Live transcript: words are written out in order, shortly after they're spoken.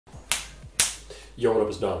Yo, what up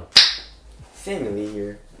is done. Sammy Lee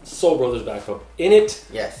here. Soul Brothers back up in it.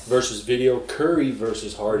 Yes. Versus video. Curry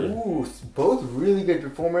versus Harden. Ooh, both really good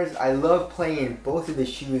performers. I love playing both of the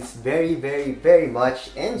shoes very, very, very much,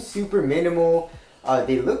 and super minimal.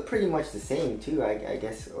 They look pretty much the same too, I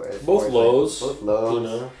guess. Both lows. Both lows. You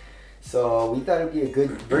know. So we thought it'd be a good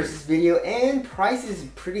versus video, and price is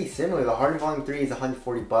pretty similar. The Harden Volume 3 is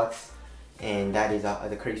 $140, and that is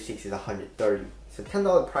the Curry 6 is $130. So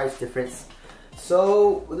 $10 price difference.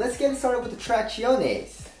 So let's get started with the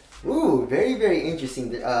Tracciones. Ooh, very, very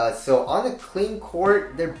interesting. So on the clean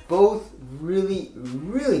court, they're both really,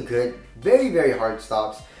 really good. Very, very hard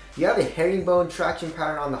stops. You have a herringbone traction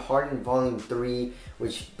pattern on the Harden Volume 3,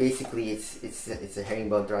 which basically it's a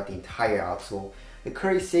herringbone throughout the entire outsole. The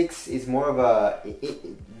Curry 6 is more of a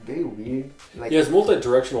very weird. Like, yeah, it's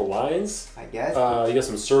multi-directional lines. I guess. You got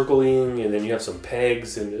some circling, and then you have some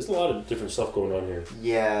pegs, and there's a lot of different stuff going on here.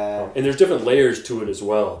 Yeah. And there's different layers to it as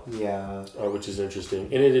well. Yeah. Which is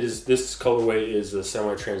interesting. And this colorway is a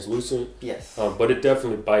semi-translucent. Yes. But it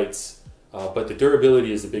definitely bites. But the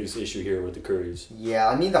durability is the biggest issue here with the Currys. Yeah,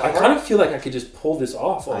 I mean I kind of feel like I could just pull this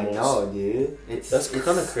off almost. I know, dude. That's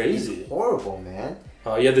kind of crazy. It's horrible, man.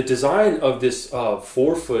 Yeah, the design of this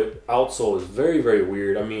 4-foot outsole is very, very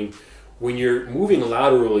weird. I mean, when you're moving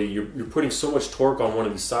laterally, you're putting so much torque on one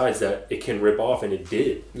of these sides that it can rip off, and it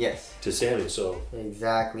did. Yes. To Sammy, so.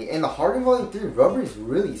 Exactly. And the Harden Volume 3 rubber is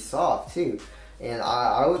really soft, too. And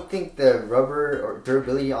I would think the rubber or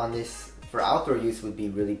durability on this for outdoor use would be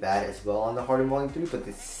really bad as well on the Harden Volume 3, but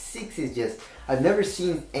the 6 is just, I've never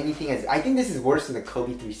seen anything as, I think this is worse than the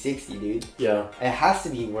Kobe 360, dude. Yeah. It has to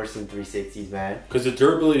be worse than 360s, man. Because the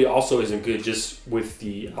durability also isn't good just with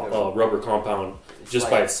the rubber compound just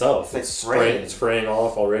by itself. It's spraying. It's fraying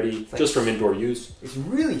off already just from indoor use. It's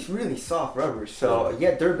really, really soft rubber. So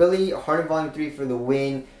yeah, durability, Harden Volume 3 for the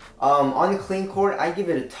win. On the clean court, I give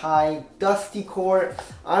it a tie. Dusty court,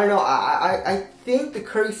 I don't know. I think the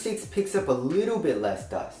Curry 6 picks up a little bit less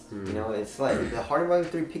dust. You know, it's like the Harden Volume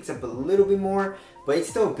 3 picks up a little bit more, but it's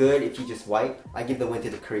still good if you just wipe. I give the win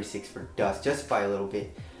to the Curry 6 for dust, just by a little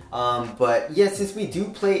bit. But yeah, since we do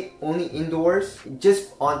play only indoors,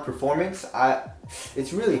 just on performance,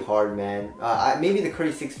 it's really hard, man. Maybe the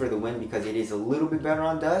Curry 6 for the win because it is a little bit better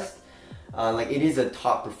on dust. Like it is a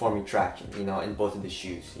top performing traction, you know, in both of the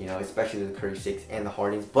shoes, you know, especially the Curry 6 and the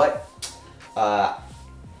Hardens. But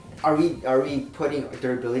are we putting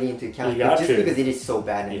durability into account? Just because it is so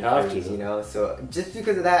bad in the Currys, you know. So just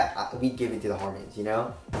because of that, we give it to the Hardens, you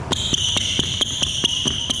know.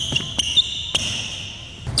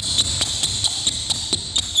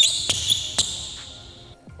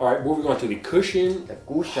 All right, moving on to the cushion.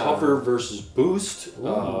 Hover versus boost.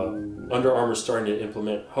 Under Armour starting to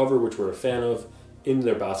implement hover, which we're a fan of, in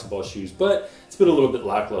their basketball shoes, but it's been a little bit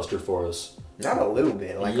lackluster for us. Not a little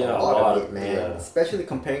bit, like a lot of it, man. Yeah. Especially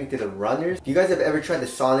comparing to the runners. If you guys have ever tried the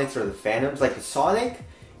Sonics or the Phantoms, like the Sonic,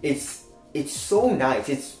 it's so nice.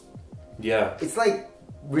 It's like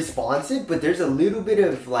responsive, but there's a little bit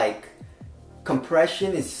of like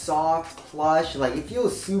compression is soft, plush, like it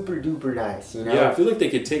feels super duper nice, you know? Yeah, I feel like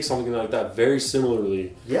they could take something like that very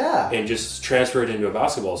similarly. Yeah. And just transfer it into a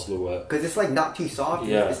basketball silhouette. Because it's like not too soft,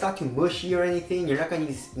 it's not too mushy or anything, you're not going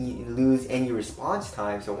to lose any response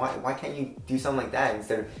time, so why can't you do something like that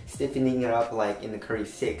instead of stiffening it up like in the Curry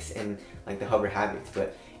 6 and like the Hover Habits?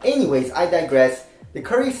 But anyways, I digress. The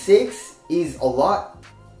Curry 6 is a lot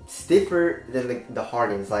stiffer than the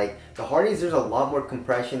Hardens. Like the Hardens, there's a lot more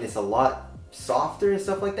compression, it's a lot softer and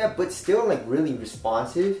stuff like that, but still like really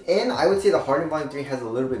responsive. And I would say the Harden Volume 3 has a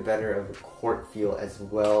little bit better of a court feel as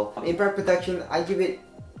well. Impact protection, I give it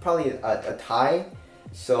probably a tie.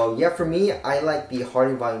 So yeah, for me, I like the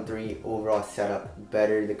Harden Volume 3 overall setup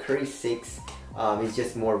better. The Curry 6 is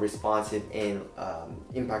just more responsive, and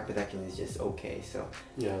impact protection is just okay. So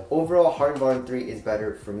yeah, overall Harden Volume 3 is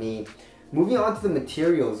better for me. Moving on to the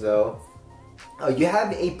materials though, you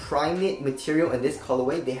have a Primeknit material in this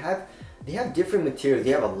colorway. They have different materials.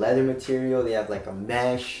 They have a leather material, they have like a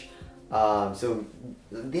mesh. So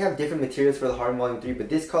they have different materials for the Harden Volume 3, but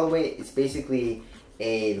this colorway is basically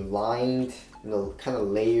a lined, you know, kind of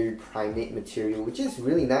layered Primeknit material, which is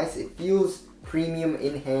really nice. It feels premium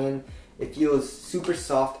in hand. It feels super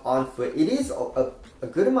soft on foot. It is a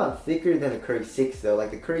good amount thicker than the Curry 6 though.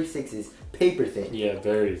 Like the Curry 6 is paper thin. Yeah,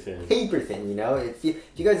 very thin. Paper thin, you know. If you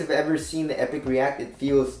guys have ever seen the Epic React, it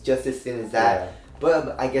feels just as thin as that. Yeah.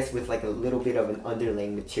 But I guess with like a little bit of an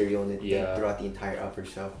underlaying material in it throughout the entire upper.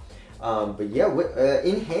 So, but yeah,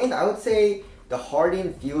 in hand, I would say the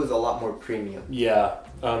Harden feels a lot more premium. Yeah,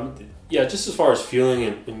 Yeah, just as far as feeling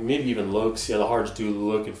and maybe even looks, yeah, the Hardens do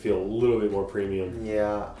look and feel a little bit more premium.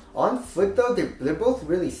 Yeah. On foot though, they're both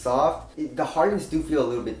really soft. The Hardens do feel a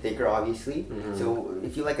little bit thicker, obviously. So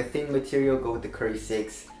if you like a thin material, go with the Curry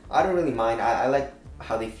 6. I don't really mind. I like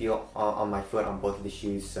how they feel on my foot on both of the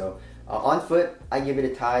shoes. So on foot, I give it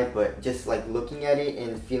a tie, but just like looking at it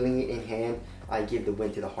and feeling it in hand, I give the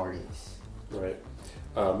win to the Hardens. Right.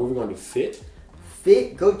 Moving on to fit.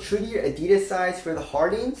 Fit, go true to your Adidas size for the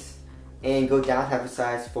Hardens, and go down half a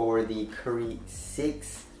size for the Curry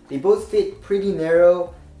 6. They both fit pretty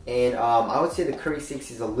narrow, and I would say the Curry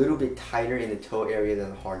 6 is a little bit tighter in the toe area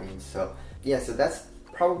than the Hardens. So yeah, so that's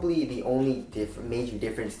probably the only major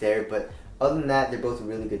difference there, but other than that, they're both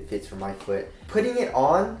really good fits for my foot. Putting it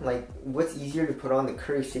on, like, what's easier to put on? The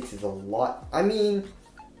Curry 6 is a lot. I mean,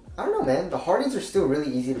 I don't know, man. The Hardens are still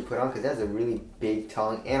really easy to put on because it has a really big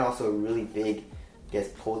tongue and also a really big, I guess,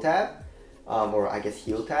 pull tab. Or I guess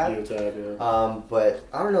heel tab. Heel tab, yeah. But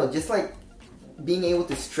I don't know, just like being able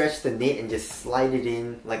to stretch the knit and just slide it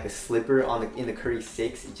in like a slipper in the Curry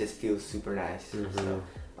 6, it just feels super nice. So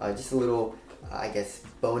just a little, I guess,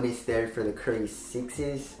 bonus there for the Curry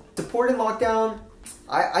 6s. Support and lockdown,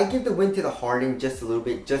 I give the win to the Harden just a little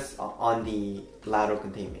bit, just on the lateral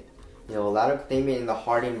containment. You know, lateral containment in the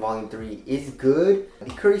Harden Volume 3 is good. The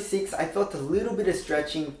Curry 6, I felt a little bit of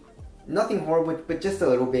stretching, nothing horrible, but just a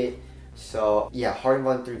little bit. So yeah, Harden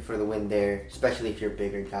Volume 3 for the win there, especially if you're a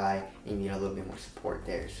bigger guy and you need a little bit more support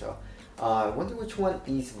there. So I wonder which one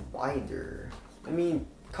is wider. I mean,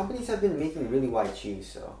 companies have been making really wide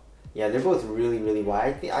shoes, so yeah, they're both really, really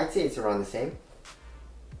wide. I'd say it's around the same.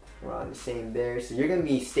 Around the same there. So you're going to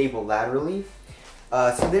be stable laterally.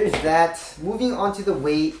 So there's that. Moving on to the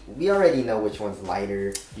weight, we already know which one's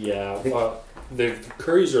lighter. Yeah, the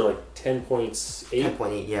Currys are like 10.8.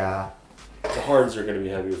 10.8, yeah. The Hardens are going to be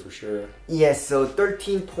heavier for sure. Yes, so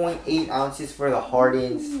 13.8 ounces for the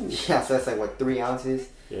Hardens. Ooh. Yeah, so that's like, what, 3 ounces?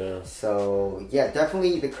 Yeah. So, yeah,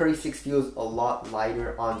 definitely the Curry 6 feels a lot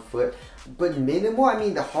lighter on foot. But minimal, I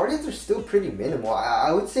mean, the Hardens are still pretty minimal.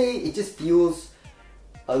 I would say it just feels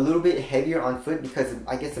a little bit heavier on foot because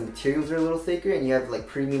I guess the materials are a little thicker and you have like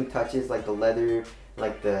premium touches like the leather,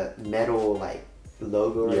 like the metal like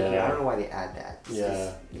logo right there. I don't know why they add that. It's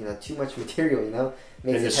just, you know, too much material, you know.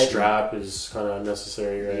 Makes and the strap is kind of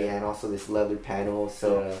unnecessary, right? Yeah, and also this leather panel.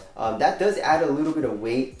 So that does add a little bit of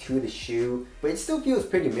weight to the shoe, but it still feels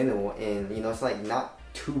pretty minimal and, you know, it's like not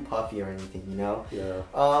too puffy or anything, you know?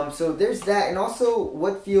 Yeah. So there's that, and also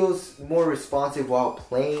what feels more responsive while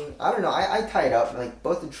playing. I don't know, I tie it up. Like,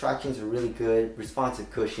 both the tractions are really good,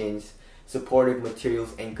 responsive cushions, supportive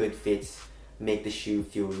materials, and good fits make the shoe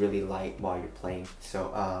feel really light while you're playing.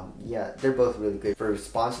 So yeah, they're both really good for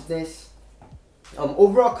responsiveness.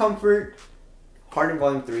 Overall comfort, Harden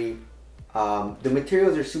Volume 3. The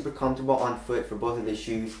materials are super comfortable on foot for both of the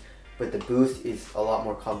shoes, but the Boost is a lot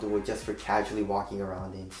more comfortable just for casually walking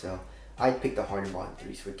around in. So I'd pick the Harden Volume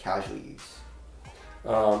 3s for casual use.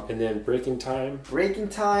 And then breaking time? Breaking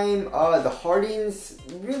time, the Hardens,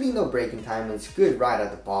 really no breaking time. It's good right out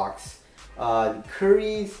of the box. The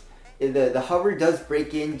Currys, the hover does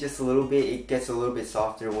break in just a little bit. It gets a little bit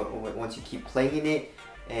softer once you keep playing in it.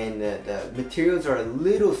 And the materials are a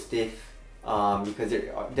little stiff because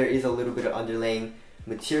there is a little bit of underlaying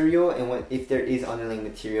material, and if there is underlaying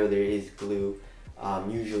material, there is glue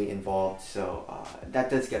usually involved, so that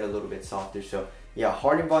does get a little bit softer. So yeah,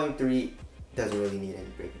 Harden Volume 3 doesn't really need any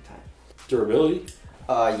breaking time. Durability?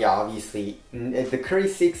 Yeah, obviously the Curry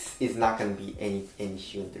 6 is not going to be any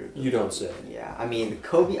shoe in durability. You don't say. Yeah, I mean the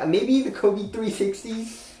Kobe, maybe the Kobe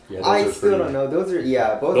 360s. Yeah, I still don't know. Those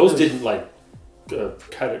are both those didn't like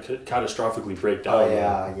catastrophically break down. Oh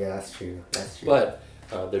yeah, that's true. That's true. But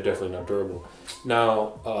they're definitely not durable.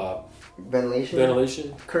 Now,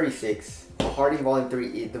 ventilation. Curry 6. Harden Volume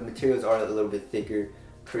 3. The materials are a little bit thicker.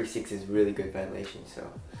 Curry 6 is really good ventilation. So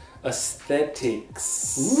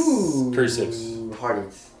aesthetics. Ooh. Curry 6.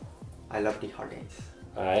 Hardens. I love the Hardens.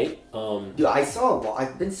 Alright. Dude,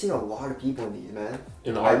 I've been seeing a lot of people in these, man.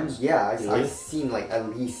 In the Hardens? I've seen like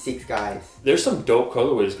at least 6 guys. There's some dope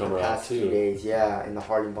colorways coming out past too. Few days, yeah, in the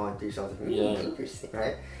Harden Volume 3. So I was like, yeah, interesting,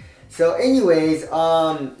 right? So, anyways,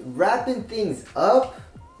 wrapping things up,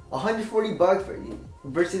 $140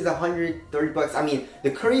 versus $130. I mean,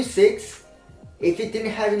 the Curry 6, if it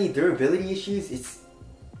didn't have any durability issues,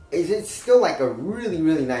 it's still like a really,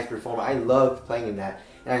 really nice performer. I love playing in that.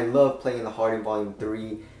 And I love playing in the Harden Volume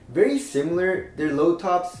 3. Very similar. They're low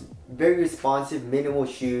tops, very responsive, minimal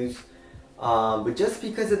shoes. But just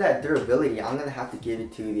because of that durability, I'm going to have to give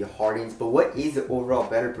it to the Hardens. But what is the overall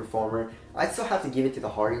better performer? I'd still have to give it to the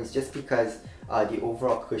Hardens just because the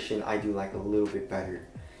overall cushion I do like a little bit better.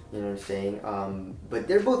 You know what I'm saying? But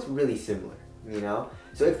they're both really similar, you know?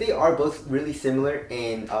 So if they are both really similar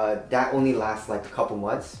and that only lasts like a couple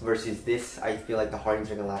months versus this, I feel like the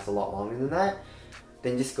Hardens are gonna last a lot longer than that,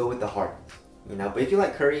 then just go with the Hardens, you know? But if you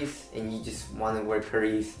like Currys and you just want to wear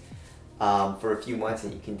Currys for a few months,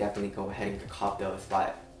 and you can definitely go ahead and cop those,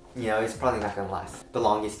 but you know, it's probably not gonna last the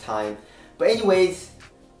longest time. But anyways,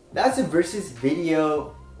 that's a versus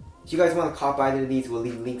video. If you guys want to cop either of these, we'll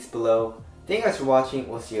leave links below. Thank you guys for watching.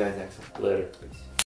 We'll see you guys next time. Later. Peace.